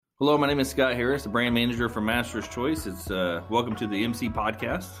Hello, my name is Scott Harris, the brand manager for Master's Choice. Welcome to the MC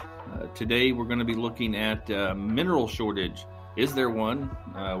Podcast. Today we're going to be looking at mineral shortage. Is there one?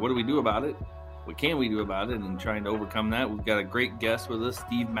 What do we do about it? What can we do about it? And trying to overcome that. We've got a great guest with us,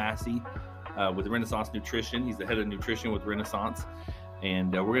 Steve Massey with Renaissance Nutrition. He's the head of nutrition with Renaissance.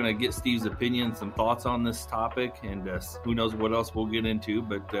 And we're going to get Steve's opinion, some thoughts on this topic, and who knows what else we'll get into,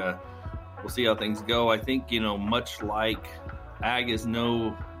 but we'll see how things go. I think, much like ag is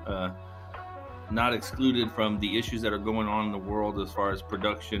not excluded from the issues that are going on in the world as far as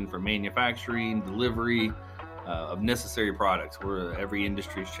production for manufacturing, delivery of necessary products, where every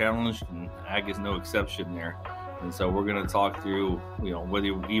industry is challenged, and ag is no exception there. And so we're going to talk through,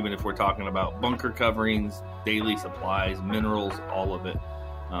 even if we're talking about bunker coverings, daily supplies, minerals, all of it.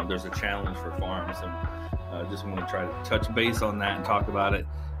 There's a challenge for farms, and just want to try to touch base on that and talk about it.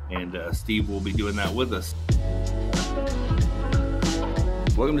 And Steve will be doing that with us.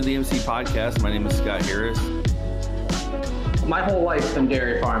 Welcome to the MC Podcast. My name is Scott Harris. My whole life's been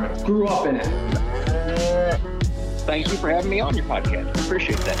dairy farming. Grew up in it. Thank you for having me on your podcast. I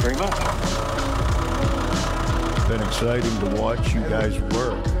appreciate that very much. It's been exciting to watch you guys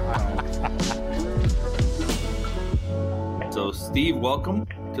work. So, Steve, welcome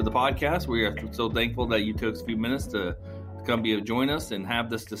to the podcast. We are so thankful that you took a few minutes to come join us and have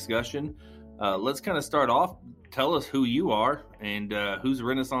this discussion. Let's kind of start off. Tell us who you are and who's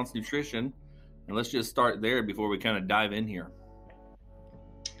Renaissance Nutrition, and let's just start there before we kind of dive in here.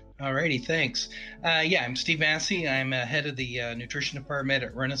 Alrighty, thanks. I'm Steve Massey. I'm head of the nutrition department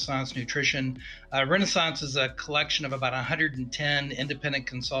at Renaissance Nutrition. Renaissance is a collection of about 110 independent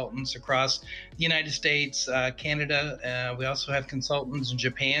consultants across the United States, Canada. We also have consultants in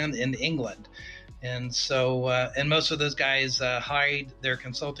Japan and England. And so, and most of those guys hide their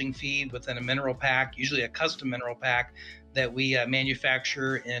consulting fee within a mineral pack, usually a custom mineral pack that we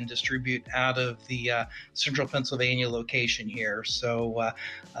manufacture and distribute out of the central Pennsylvania location here. So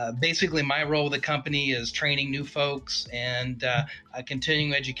basically my role with the company is training new folks and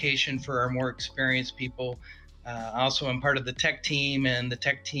continuing education for our more experienced people. Also, I'm part of the tech team, and the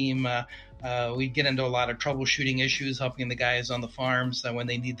tech team, we get into a lot of troubleshooting issues, helping the guys on the farms when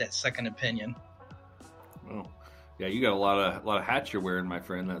they need that second opinion. Oh, yeah, you got a lot of hats you're wearing, my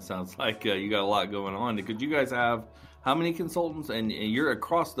friend. That sounds like you got a lot going on. Could you guys have how many consultants? And you're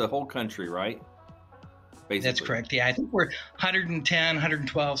across the whole country, right? Basically. That's correct. Yeah, I think we're 110,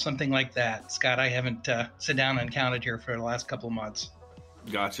 112, something like that. Scott, I haven't sat down and counted here for the last couple of months.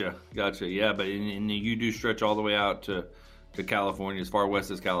 Gotcha. Yeah, but you do stretch all the way out to California, as far west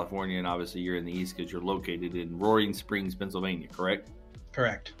as California, and obviously you're in the east because you're located in Roaring Springs, Pennsylvania, correct?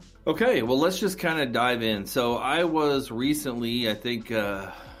 Correct. Okay, well, let's just kind of dive in. So I was recently, I think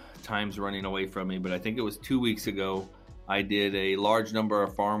time's running away from me, but I think it was 2 weeks ago, I did a large number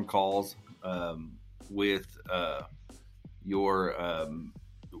of farm calls with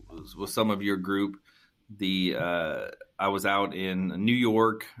some of your group. I was out in New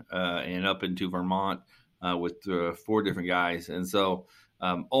York and up into Vermont with 4 different guys, and so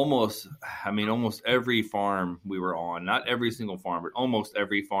almost every farm we were on, not every single farm, but almost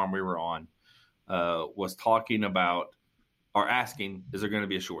every farm we were on was talking about or asking, is there going to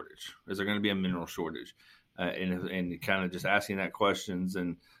be a shortage? Is there going to be a mineral shortage? And kind of just asking that questions.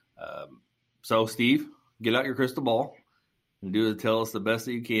 And so, Steve, get out your crystal ball and tell us the best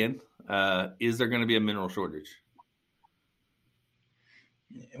that you can. Is there going to be a mineral shortage?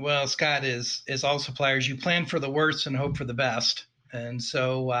 Well, Scott, is all suppliers, you plan for the worst and hope for the best. And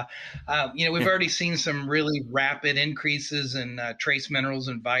so, we've already seen some really rapid increases in trace minerals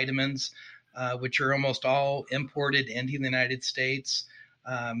and vitamins, which are almost all imported into the United States.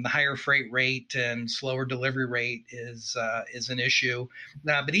 The higher freight rate and slower delivery rate is an issue.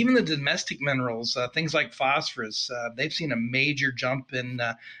 But even the domestic minerals, things like phosphorus, they've seen a major jump in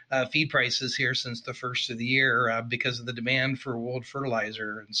feed prices here since the first of the year because of the demand for world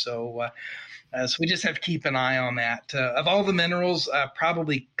fertilizer. And so we just have to keep an eye on that. Of all the minerals,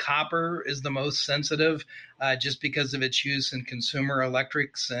 probably copper is the most sensitive just because of its use in consumer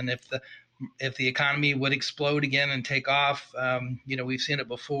electrics. And if the economy would explode again and take off, we've seen it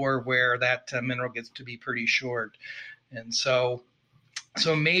before where that mineral gets to be pretty short. And so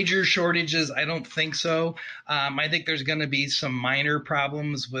major shortages, I don't think so. I think there's going to be some minor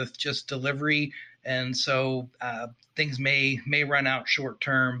problems with just delivery. And so things may run out short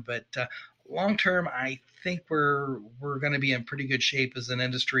term, but long term, I think we're going to be in pretty good shape as an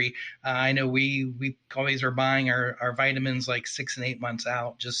industry. I know we always are buying our vitamins like 6 and 8 months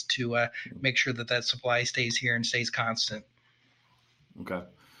out just to make sure that supply stays here and stays constant. Okay.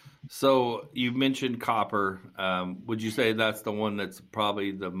 So you mentioned copper. Would you say that's the one that's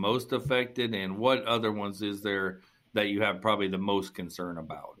probably the most affected? And what other ones is there that you have probably the most concern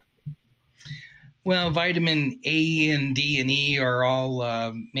about? Well, vitamin A and D and E are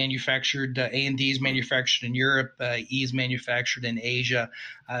all manufactured. A and D is manufactured in Europe. E is manufactured in Asia.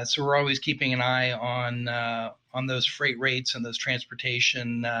 So we're always keeping an eye on those freight rates and those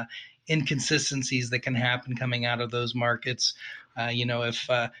transportation inconsistencies that can happen coming out of those markets. If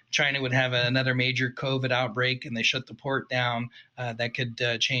China would have another major COVID outbreak and they shut the port down, that could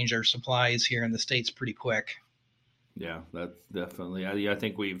change our supplies here in the States pretty quick. Yeah, that's definitely. I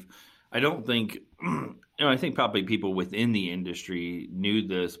think I don't think, I think probably people within the industry knew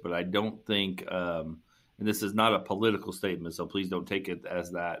this, but I don't think, and this is not a political statement, so please don't take it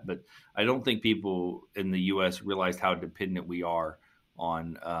as that, but I don't think people in the U.S. realized how dependent we are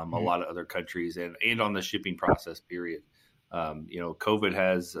on a lot of other countries and on the shipping process, period. COVID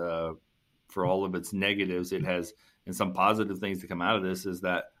has, for all of its negatives, it has, and some positive things to come out of this is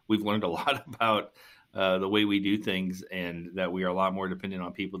that we've learned a lot about the way we do things, and that we are a lot more dependent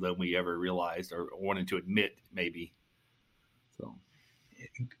on people than we ever realized or wanted to admit, maybe. So,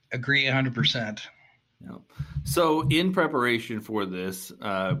 agree 100%. Yeah. So, in preparation for this,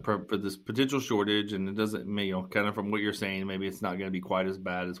 for this potential shortage, and it doesn't, kind of from what you're saying, maybe it's not going to be quite as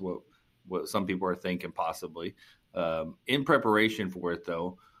bad as what some people are thinking, possibly. In preparation for it,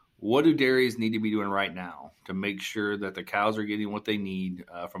 though, what do dairies need to be doing right now to make sure that the cows are getting what they need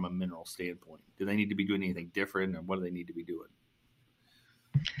from a mineral standpoint? Do they need to be doing anything different, or what do they need to be doing?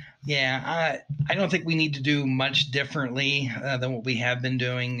 Yeah, I don't think we need to do much differently than what we have been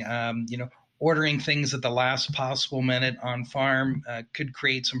doing. Ordering things at the last possible minute on farm could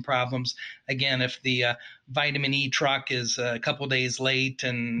create some problems. Again, if the vitamin E truck is a couple days late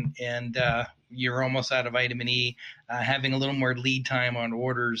and you're almost out of vitamin E, having a little more lead time on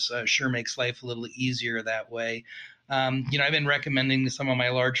orders sure makes life a little easier that way. I've been recommending to some of my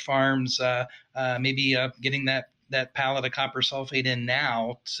large farms maybe getting that pallet of copper sulfate in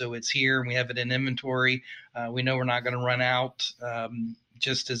now, so it's here and we have it in inventory. We know we're not going to run out.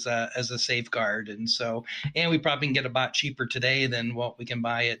 Just as a safeguard. And we probably can get a lot cheaper today than what we can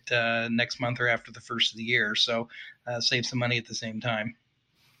buy it next month or after the first of the year. So save some money at the same time.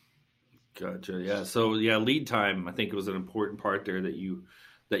 Gotcha. Yeah. So lead time, I think it was an important part there that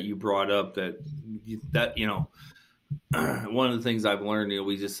you brought up, that one of the things I've learned,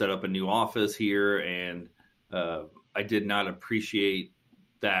 we just set up a new office here, and I did not appreciate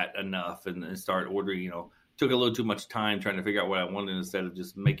that enough and start ordering, took a little too much time trying to figure out what I wanted instead of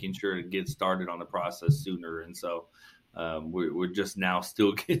just making sure to get started on the process sooner. And so we're just now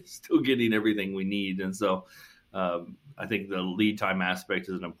still getting everything we need. And so I think the lead time aspect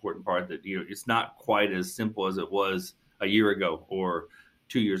is an important part, that it's not quite as simple as it was a year ago or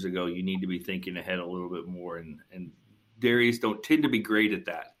 2 years ago. You need to be thinking ahead a little bit more, and dairies don't tend to be great at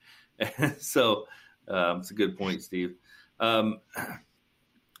that. So it's a good point, Steve.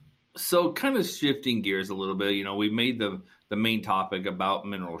 So kind of shifting gears a little bit, we made the main topic about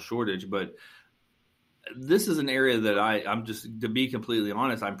mineral shortage, but this is an area that I'm just, to be completely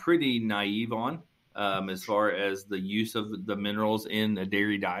honest, I'm pretty naive on as far as the use of the minerals in a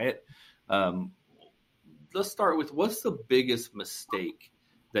dairy diet. Let's start with, what's the biggest mistake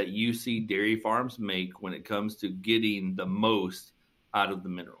that you see dairy farms make when it comes to getting the most out of the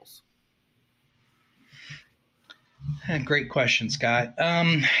minerals? Great question, Scott.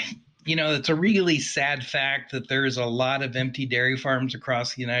 It's a really sad fact that there's a lot of empty dairy farms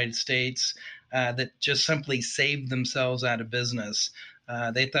across the United States that just simply saved themselves out of business.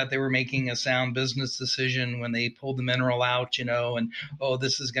 They thought they were making a sound business decision when they pulled the mineral out, and,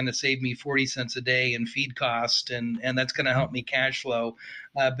 this is going to save me 40 cents a day in feed cost, and that's going to help me cash flow.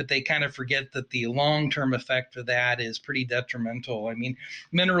 But they kind of forget that the long-term effect of that is pretty detrimental. I mean,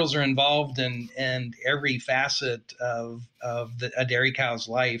 minerals are involved in every facet of a dairy cow's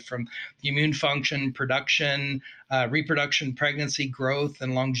life, from the immune function, production, reproduction, pregnancy, growth,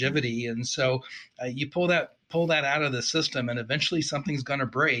 and longevity. And so you pull that out of the system, and eventually something's going to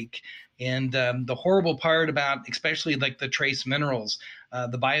break. And the horrible part about, especially like the trace minerals,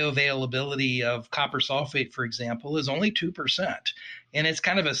 the bioavailability of copper sulfate, for example, is only 2%. And it's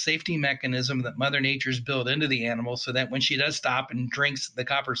kind of a safety mechanism that Mother Nature's built into the animal, so that when she does stop and drinks the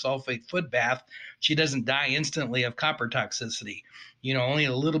copper sulfate foot bath, she doesn't die instantly of copper toxicity. Only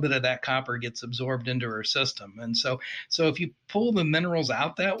a little bit of that copper gets absorbed into her system. And so if you pull the minerals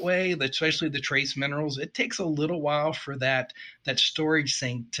out that way, especially the trace minerals, it takes a little while for that storage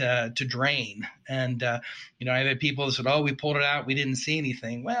sink to drain. And, I've had people that said, we pulled it out, we didn't see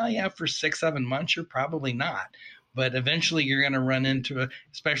anything. Well, yeah, for 6-7 months, you're probably not. but eventually you're going to run into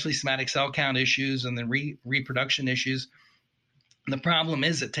especially somatic cell count issues and then reproduction issues. The problem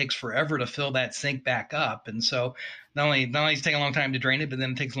is it takes forever to fill that sink back up. And so not only does it take a long time to drain it, but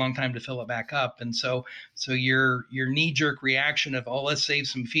then it takes a long time to fill it back up. And so your knee-jerk reaction of, oh, let's save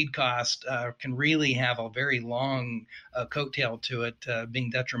some feed cost can really have a very long coattail to it, being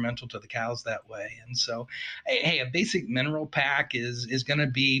detrimental to the cows that way. And so, hey, a basic mineral pack is going to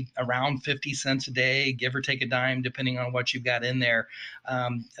be around 50 cents a day, give or take a dime, depending on what you've got in there.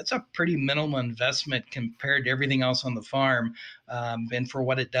 That's a pretty minimal investment compared to everything else on the farm, and for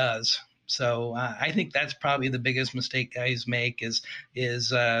what it does. So I think that's probably the biggest mistake guys make is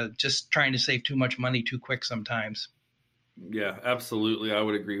just trying to save too much money too quick sometimes. Yeah, absolutely. I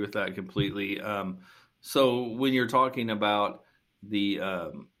would agree with that completely. So when you're talking about the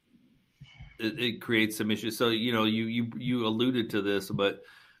it creates some issues. So you alluded to this, but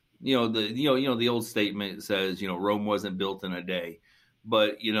the old statement says Rome wasn't built in a day.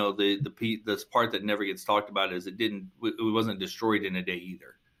 But this part that never gets talked about is it wasn't destroyed in a day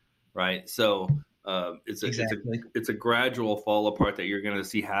either. Right. So it's a gradual fall apart that you're going to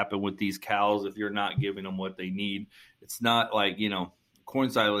see happen with these cows if you're not giving them what they need. It's not like, corn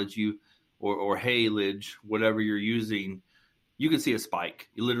silage or haylage, whatever you're using, you can see a spike.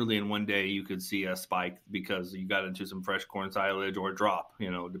 Literally in one day you could see a spike because you got into some fresh corn silage or a drop,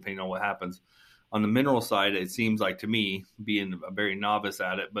 depending on what happens. On the mineral side, it seems like to me, being a very novice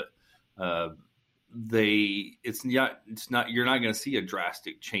at it, but you're not going to see a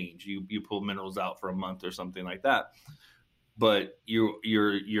drastic change. You pull minerals out for a month or something like that, but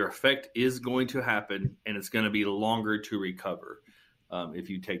your effect is going to happen, and it's going to be longer to recover if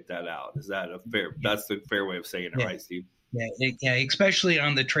you take that out. Is that that's the fair way of saying it, right, Steve? Yeah, especially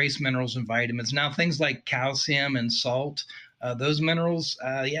on the trace minerals and vitamins. Now, things like calcium and salt, those minerals,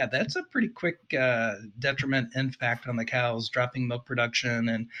 that's a pretty quick detriment impact on the cows, dropping milk production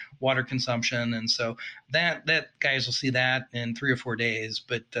and water consumption. And so that guys will see that in 3 or 4 days.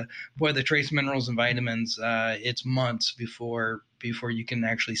 But boy, the trace minerals and vitamins, it's months before you can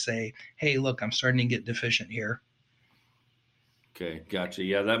actually say, hey, look, I'm starting to get deficient here. Okay, gotcha.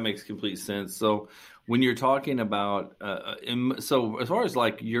 Yeah, that makes complete sense. So when you're talking about, so as far as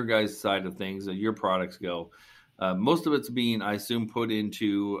like your guys' side of things and your products go, most of it's being, I assume, put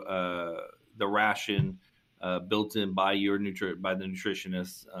into the ration built in by by the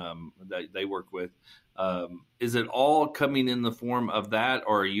nutritionists that they work with. Is it all coming in the form of that,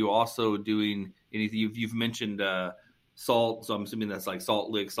 or are you also doing anything? You've mentioned salt, so I'm assuming that's like salt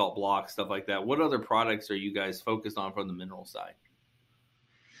licks, salt blocks, stuff like that. What other products are you guys focused on from the mineral side?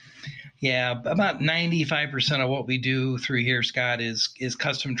 Yeah, about 95% of what we do through here, Scott, is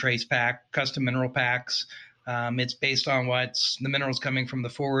custom mineral packs. It's based on what's the minerals coming from the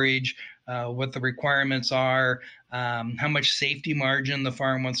forage, what the requirements are, how much safety margin the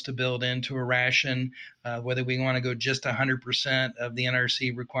farm wants to build into a ration, whether we want to go just 100% of the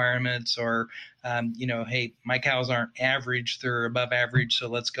NRC requirements or, hey, my cows aren't average, they're above average, so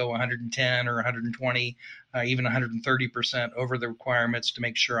let's go 110 or 120, even 130% over the requirements to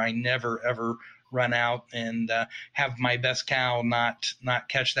make sure I never, ever run out and have my best cow not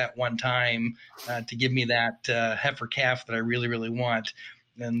catch that one time to give me that heifer calf that I really, really want.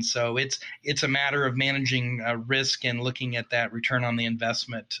 And so it's a matter of managing risk and looking at that return on the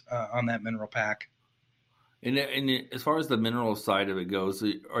investment on that mineral pack. And as far as the mineral side of it goes,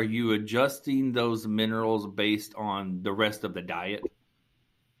 are you adjusting those minerals based on the rest of the diet?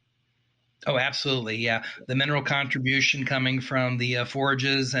 Oh, absolutely. Yeah. The mineral contribution coming from the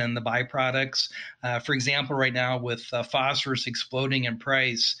forages and the byproducts. For example, right now with phosphorus exploding in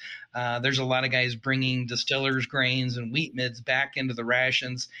price, there's a lot of guys bringing distillers grains and wheat midds back into the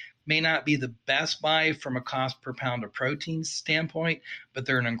rations. May not be the best buy from a cost per pound of protein standpoint, but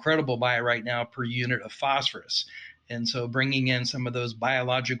they're an incredible buy right now per unit of phosphorus. And so bringing in some of those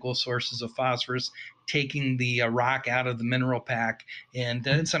biological sources of phosphorus, taking the rock out of the mineral pack, and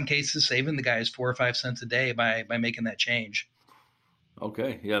in some cases saving the guys 4 or 5 cents a day by making that change.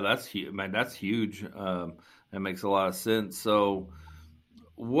 Okay. Yeah, that's huge. Man, that's huge. That makes a lot of sense. So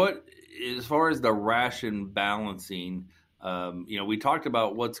as far as the ration balancing, we talked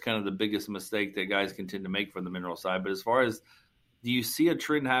about what's kind of the biggest mistake that guys can tend to make from the mineral side, but as far as do you see a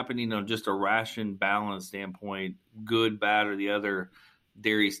trend happening on just a ration balance standpoint, good, bad, or the other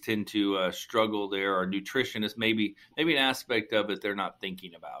dairies tend to struggle there, or nutritionists, maybe an aspect of it they're not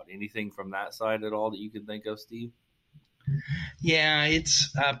thinking about? Anything from that side at all that you can think of, Steve? Yeah,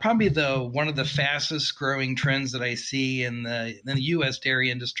 it's probably one of the fastest growing trends that I see in the U.S.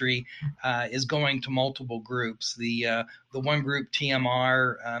 dairy industry is going to multiple groups. The one group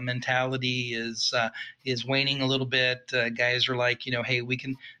TMR mentality is waning a little bit. Guys are like, hey, we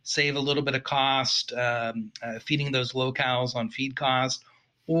can save a little bit of cost feeding those locales on feed cost.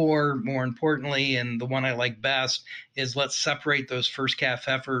 Or more importantly, and the one I like best, is let's separate those first calf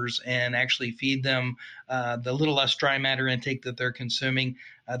heifers and actually feed them the little less dry matter intake that they're consuming.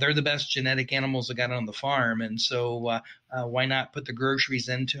 They're the best genetic animals that got on the farm. And so why not put the groceries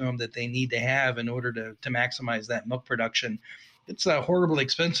into them that they need to have in order to maximize that milk production? It's horribly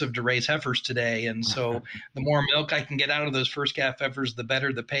expensive to raise heifers today. And so the more milk I can get out of those first calf heifers, the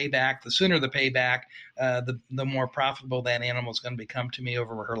better the payback. The sooner the payback, the more profitable that animal is going to become to me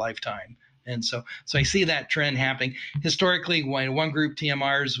over her lifetime. And so I see that trend happening. Historically, when one group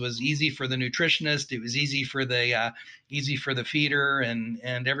TMRs was easy for the nutritionist, it was easy for the feeder,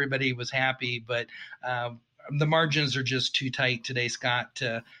 and everybody was happy. But the margins are just too tight today, Scott,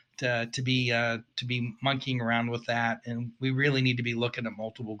 to be monkeying around with that, and we really need to be looking at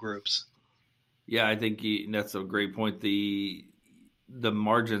multiple groups. Yeah, I think that's a great point. The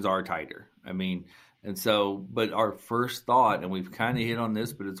margins are tighter. I mean, and so, but our first thought, and we've kind of hit on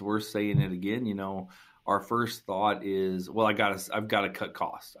this, but it's worth saying it again. Our first thought is, well, I've got to cut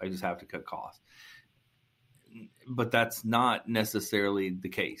costs. I just have to cut costs. But that's not necessarily the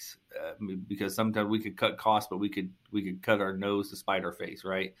case because sometimes we could cut costs, but we could cut our nose to spite our face,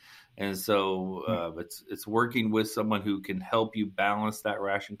 right? And so it's working with someone who can help you balance that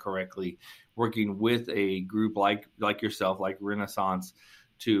ration correctly, working with a group like yourself, like Renaissance,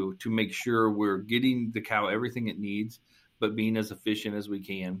 to make sure we're getting the cow everything it needs, but being as efficient as we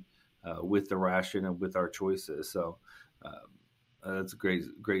can with the ration and with our choices. So. That's a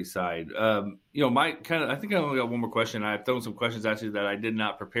great side. I think I only got one more question. I've thrown some questions at you that I did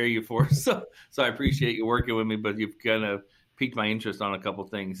not prepare you for. So I appreciate you working with me, but you've kind of piqued my interest on a couple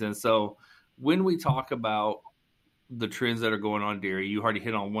things. And so when we talk about the trends that are going on dairy, you already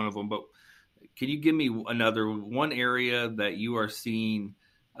hit on one of them, but can you give me one area that you are seeing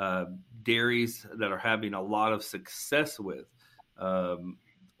dairies that are having a lot of success with?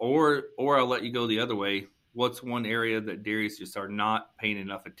 Or I'll let you go the other way. What's one area that dairies just are not paying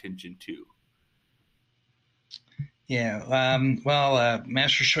enough attention to? Yeah,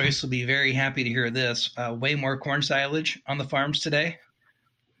 Master Choice will be very happy to hear this. Way more corn silage on the farms today.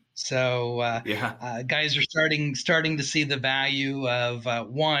 So guys are starting to see the value of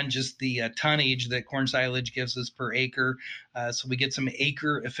just the tonnage that corn silage gives us per acre. So we get some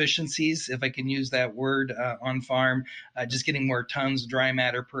acre efficiencies, if I can use that word, on farm, just getting more tons of dry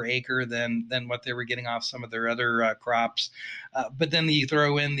matter per acre than what they were getting off some of their other crops. But then you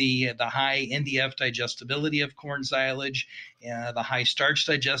throw in the high NDF digestibility of corn silage, the high starch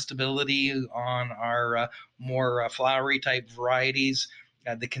digestibility on our more floury type varieties.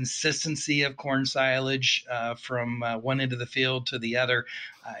 The consistency of corn silage from one end of the field to the other.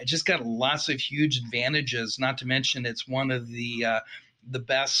 It just got lots of huge advantages, not to mention it's one of the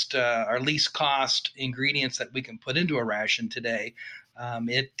best or least cost ingredients that we can put into a ration today.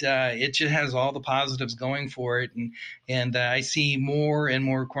 It just has all the positives going for it. And I see more and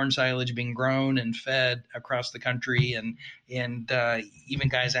more corn silage being grown and fed across the country, and even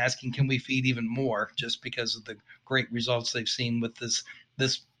guys asking, can we feed even more, just because of the great results they've seen with this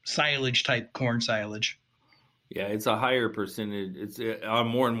silage type corn silage. Yeah, it's a higher percentage. It's on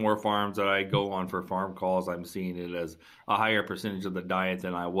more and more farms that I go on for farm calls. I'm seeing it as a higher percentage of the diet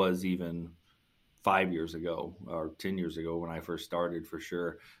than I was even 5 years ago or 10 years ago when I first started, for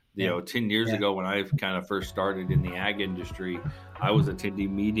sure. 10 years ago when I kind of first started in the ag industry, I was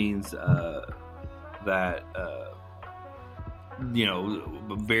attending meetings that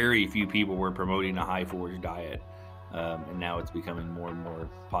very few people were promoting a high forage diet. And now it's becoming more and more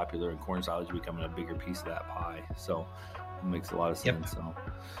popular, and corn silage is becoming a bigger piece of that pie. So it makes a lot of sense. Yep. So,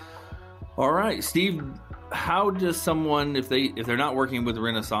 all right, Steve, how does someone, if they're not working with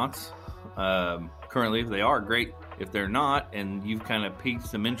Renaissance currently, if they are, great. If they're not, and you've kind of piqued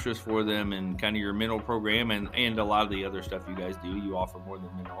some interest for them in kind of your mineral program and a lot of the other stuff you guys do, you offer more than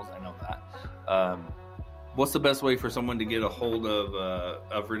minerals. I know that. What's the best way for someone to get a hold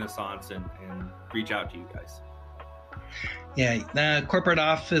of Renaissance and reach out to you guys? Yeah, the corporate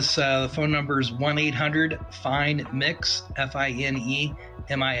office, the phone number is 1-800-FINE-MIX,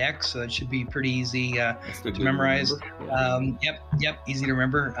 FINEMIX. So that should be pretty easy to memorize. Yep, easy to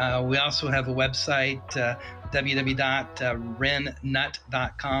remember. We also have a website,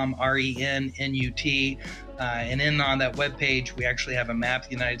 www.rennut.com, RENNUT. And in on that webpage, we actually have a map of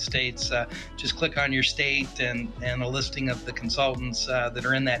the United States. Just click on your state, and a listing of the consultants that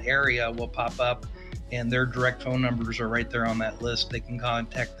are in that area will pop up, and their direct phone numbers are right there on that list. They can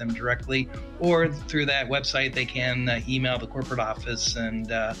contact them directly, or through that website, they can email the corporate office, and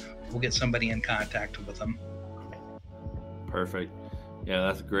we'll get somebody in contact with them. Perfect. Yeah,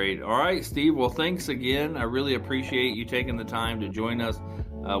 that's great. All right, Steve. Well, thanks again. I really appreciate you taking the time to join us.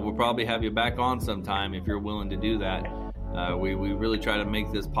 We'll probably have you back on sometime if you're willing to do that. We really try to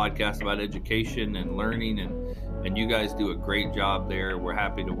make this podcast about education and learning, and you guys do a great job there. We're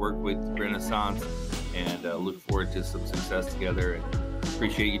happy to work with Renaissance and look forward to some success together, and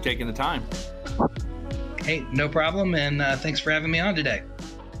appreciate you taking the time. Hey, no problem, and thanks for having me on today.